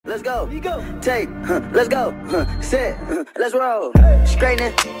let's go. Take, let's go. Sit, let's roll.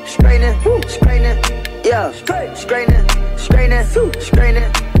 Straightening, straightening, straightening. Yeah, straightening, straightening,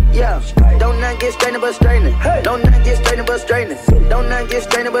 straightening. Yeah, don't not get strained but straightening. Don't not get strained but straightening. Don't not get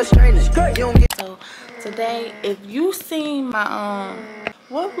strained but straightening. You don't get. So today, if you seen my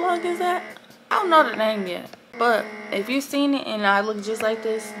what vlog is that? I don't know the name yet. But if you've seen it and I look just like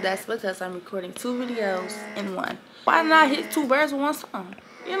this, that's because I'm recording 2 videos in one. Why not hit 2 birds with 1 stone?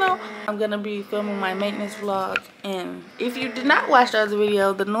 You know, I'm gonna be filming my maintenance vlog, and if you did not watch the other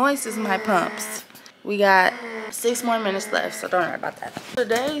video, the noise is my pumps. We got 6 more minutes left, so don't worry about that.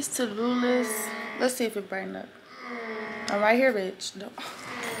 Today's to-do list. Let's see if it brightened up. I'm right here, bitch.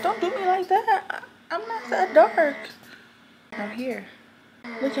 Don't do me like that. I'm not that dark. I'm here.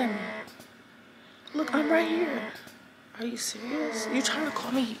 Look at me. Look, I'm right here. Are you serious? You trying to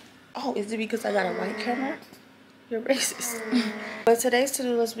call me? Oh, is it because I got a white camera? You're racist. But today's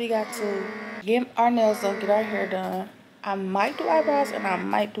to-do list, we got to get our nails done, get our hair done. I might do eyebrows and I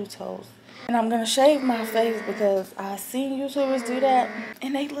might do toes. And I'm gonna shave my face because I seen YouTubers do that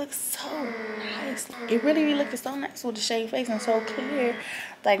and they look so nice. It really be looking so nice with the shaved face and so clear.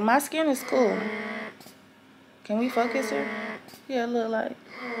 Like, my skin is cool. Can we focus here? Yeah, look like.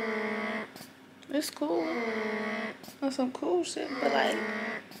 It's cool. That's some cool shit, but like,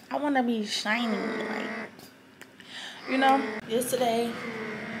 I wanna be shiny, like, you know. Yesterday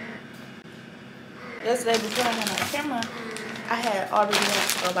before I had my camera, I had already went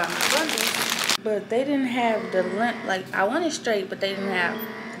to go buy my bundles, but they didn't have the length. Like, I wanted straight, but they didn't have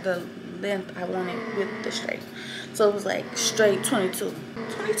the length I wanted with the straight. So it was like straight 22.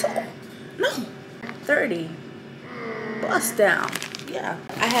 22? No, 30. Bust down. Yeah,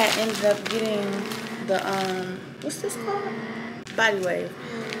 I had ended up getting the what's this called? Body wave,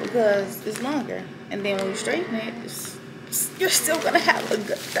 because it's longer, and then when you straighten it, you're still gonna have a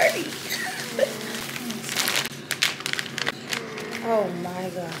good 30. Oh my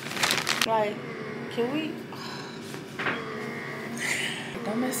god! Like, can we?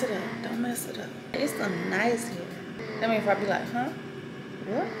 Don't mess it up. Don't mess it up. It's so nice here. I mean, if I be like, huh?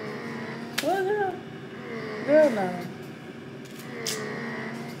 What? What, girl? Girl, no.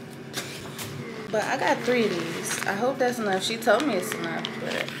 But I got 3 of these. I hope that's enough. She told me it's enough,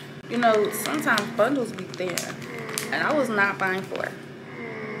 but you know, sometimes bundles be thin, and I was not buying 4.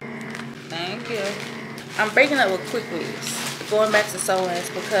 Thank you. I'm breaking up with quick weaves, going back to sew-ins,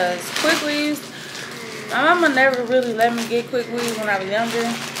 because quick weaves, my mama never really let me get quick weaves when I was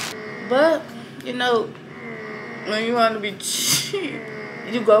younger. But you know, when you want to be cheap,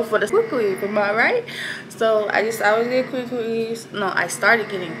 you go for the quick weave. Am I right? So I just always get quick weaves. No, I started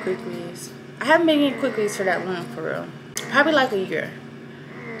getting quick weaves. I haven't been getting quick weaves for that long, for real. Probably like a year.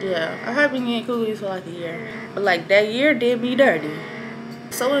 Yeah, I have been getting quick weaves for like a year. But like, that year did me dirty.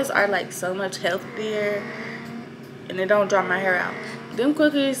 Sew-ins are like so much healthier, and they don't dry my hair out. Them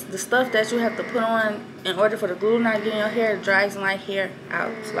quick weaves, the stuff that you have to put on in order for the glue not to get in your hair, dries my hair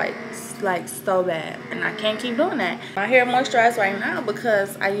out like so bad. And I can't keep doing that. My hair moisturized right now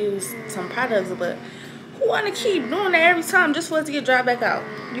because I use some products, but who want to keep doing that every time just for it to get dry back out?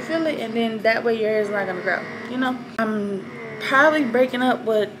 You feel it? And then that way your hair is not gonna grow, you know. I'm probably breaking up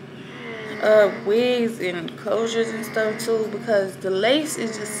with wigs and closures and stuff too, because the lace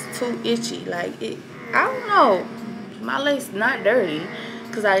is just too itchy. Like, it, I don't know, my lace not dirty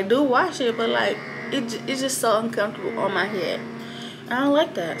because I do wash it, but like, it's just so uncomfortable on my head. I don't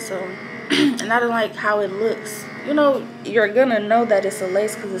like that. So and I don't like how it looks. You know, you're gonna know that it's a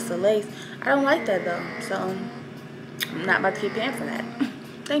lace because it's a lace. I don't like that though, so I'm not about to keep paying for that.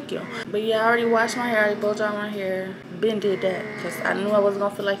 Thank you. But yeah, I already washed my hair, I already blow dried my hair. Ben did that because I knew I wasn't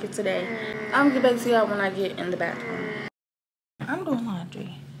gonna feel like it today. I'm gonna get back to y'all when I get in the bathroom. I'm doing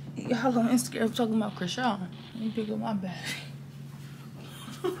laundry. Y'all on Instagram talking about Krishan. Let me pick up my bag.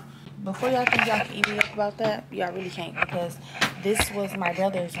 Before y'all think y'all can eat me up about that, y'all really can't, because this was my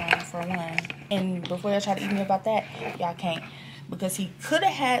brother's room for one. And before y'all try to eat me about that, y'all can't. Because he could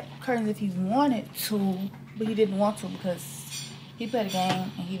have had curtains if he wanted to, but he didn't want to because he played a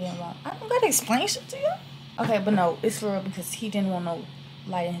game and he didn't want. I don't gotta explain shit to you. Okay, but no, it's for real, because he didn't want no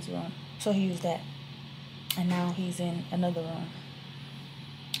light in his room. So he used that. And now he's in another room.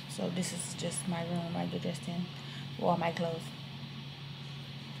 So this is just my room I get dressed in with all my clothes.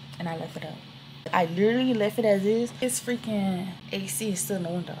 And I left it up. I literally left it as is. It's freaking AC is still in the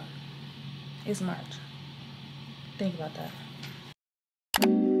window. It's March. Think about that.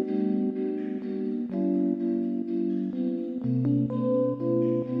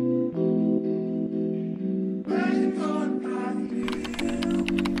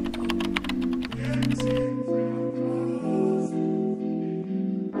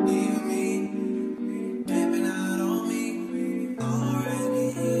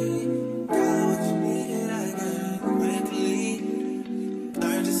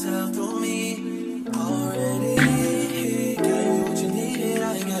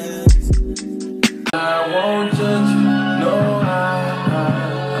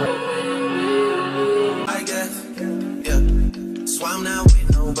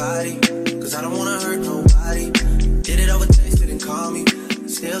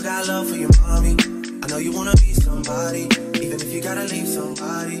 Still got love for your mommy. I know you wanna be somebody, even if you gotta leave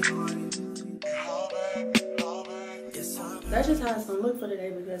somebody. That's just how it's gonna look for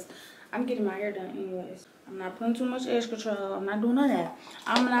today because I'm getting my hair done anyways. I'm not putting too much edge control. I'm not doing none of that.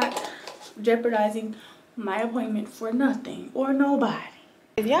 I'm not jeopardizing my appointment for nothing or nobody.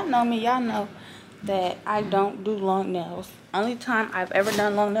 If y'all know me, y'all know that I don't do long nails. Only time I've ever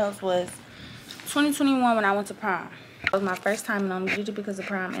done long nails was 2021 when I went to prom. It was my first time and I only did it because of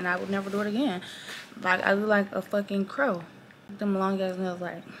prom, and I would never do it again. Like, I look like a fucking crow. Them long ass nails,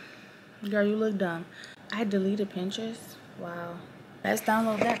 like, girl, you look dumb. I deleted Pinterest. Wow. Let's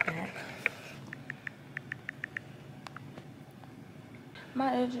download that back.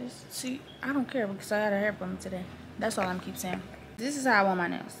 My edges, see, I don't care because I got a hair from today. That's all I'm keep saying. This is how I want my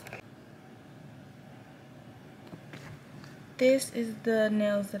nails. This is the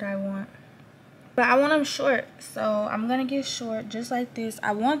nails that I want. But I want them short, so I'm gonna get short just like this.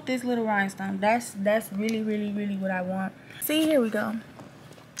 I want this little rhinestone. That's really, really, really what I want. See, here we go.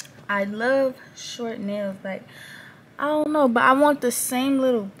 I love short nails. Like, I don't know, but I want the same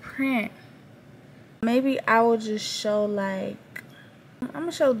little print. Maybe I will just show, like, I'm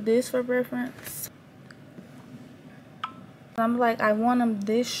gonna show this for reference. I'm like, I want them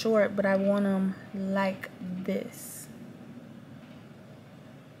this short, but I want them like this.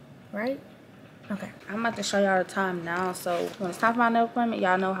 Right? Okay, I'm about to show y'all the time now, so when it's time for my nail appointment,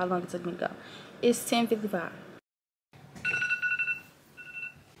 y'all know how long it took me to go. It's 10:55.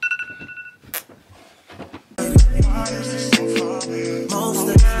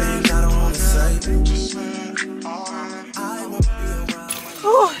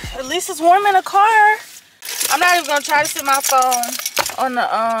 Oh, at least it's warm in the car. I'm not even gonna try to see my phone on the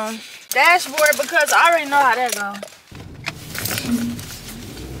dashboard because I already know how that goes.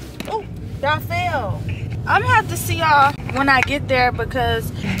 Y'all fell. I'm gonna have to see y'all when I get there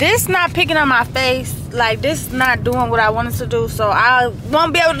because this not picking up my face. Like, this not doing what I wanted to do. So I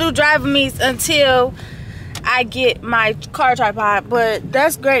won't be able to do driving meets until I get my car tripod. But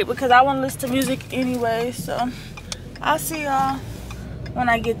that's great because I want to listen to music anyway. So I'll see y'all when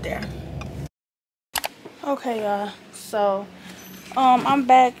I get there. Okay, y'all. So I'm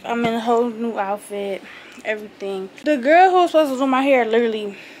back. I'm in a whole new outfit. Everything. The girl who was supposed to do my hair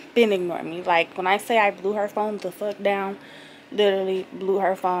literally been ignoring me. Like, when I say I blew her phone the fuck down, literally blew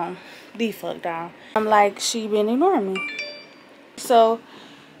her phone the fuck down. I'm like, she been ignoring me. So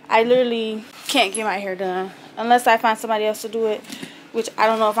I literally can't get my hair done unless I find somebody else to do it, which I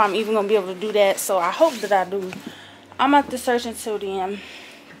don't know if I'm even gonna be able to do that. So I hope that I do. I'm about to search until then,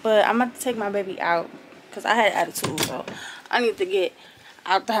 but I'm about to take my baby out because I had attitude, so I need to get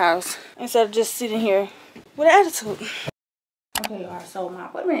out the house instead of just sitting here with attitude. Okay, y'all, so my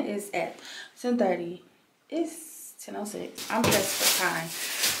appointment is at 10:30. It's 10:06. I'm pressed for time.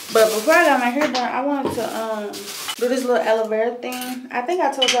 But before I got my hair done, I wanted to do this little aloe vera thing. I think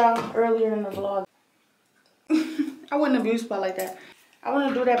I told y'all earlier in the vlog. I wouldn't have used spot like that. I want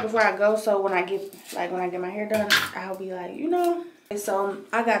to do that before I go, so when I get my hair done, I'll be like, you know. And so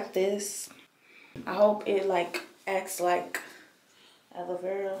I got this. I hope it like acts like aloe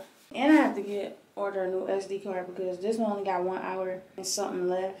vera. And I have to order a new SD card because this one only got 1 hour and something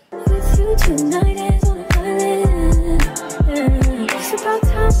left. With you tonight is on a island. It's about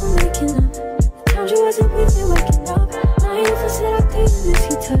time for making up. Times you wasn't with me waking up. Now you for said I couldn't miss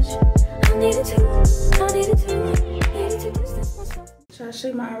your touch. I needed to distance myself. Should I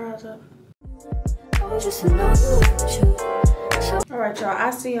shake my eyebrows up? I was just in love with you. Alright, y'all,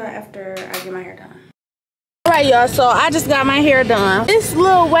 I'll see y'all after I get my hair done. Alright, y'all, so I just got my hair done. This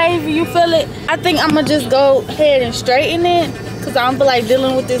little wavy, you feel it? I think I'm gonna just go ahead and straighten it because I don't feel like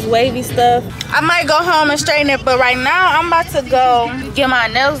dealing with this wavy stuff. I might go home and straighten it, but right now I'm about to go get my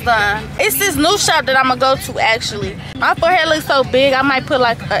nails done. It's this new shop that I'm gonna go to, actually. My forehead looks so big, I might put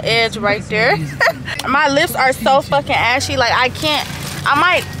like an edge right there. My lips are so fucking ashy, like I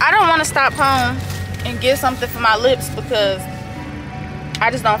don't want to stop home and get something for my lips because I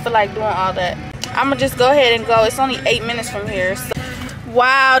just don't feel like doing all that. I'm gonna just go ahead and go. It's only 8 minutes from here. So.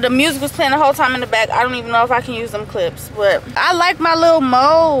 Wow, the music was playing the whole time in the back. I don't even know if I can use them clips, but I like my little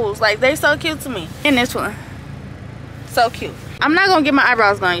moles. Like, they so cute to me. And this one, so cute. I'm not gonna get my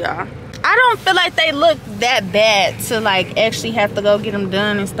eyebrows done, y'all. I don't feel like they look that bad to like actually have to go get them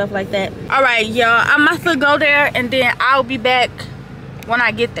done and stuff like that. All right, y'all, I'm about to go there and then I'll be back when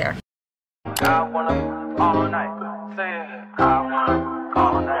I get there. I wanna all night. Say it. I wanna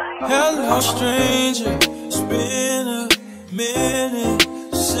all night. Hello, stranger. It's been a minute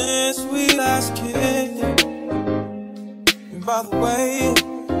since we last kicked. And by the way,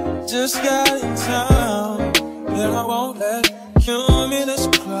 just got in town, and I won't let you in this.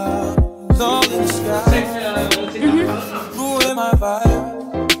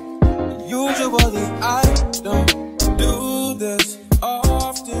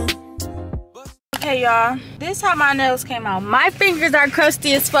 y'all. This is how my nails came out. My fingers are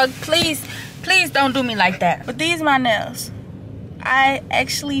crusty as fuck. Please don't do me like that. But these are my nails. I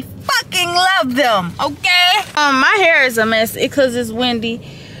actually fucking love them, okay? My hair is a mess because it's windy.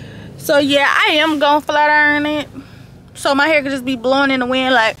 So yeah, I am gonna flat iron it. So my hair could just be blowing in the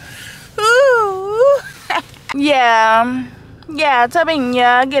wind like, ooh. Yeah, tell me,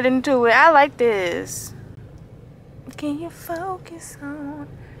 yeah, get into it. I like this. Can you focus on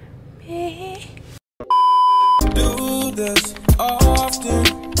me? Do this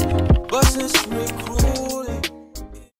often, but since we're cruel.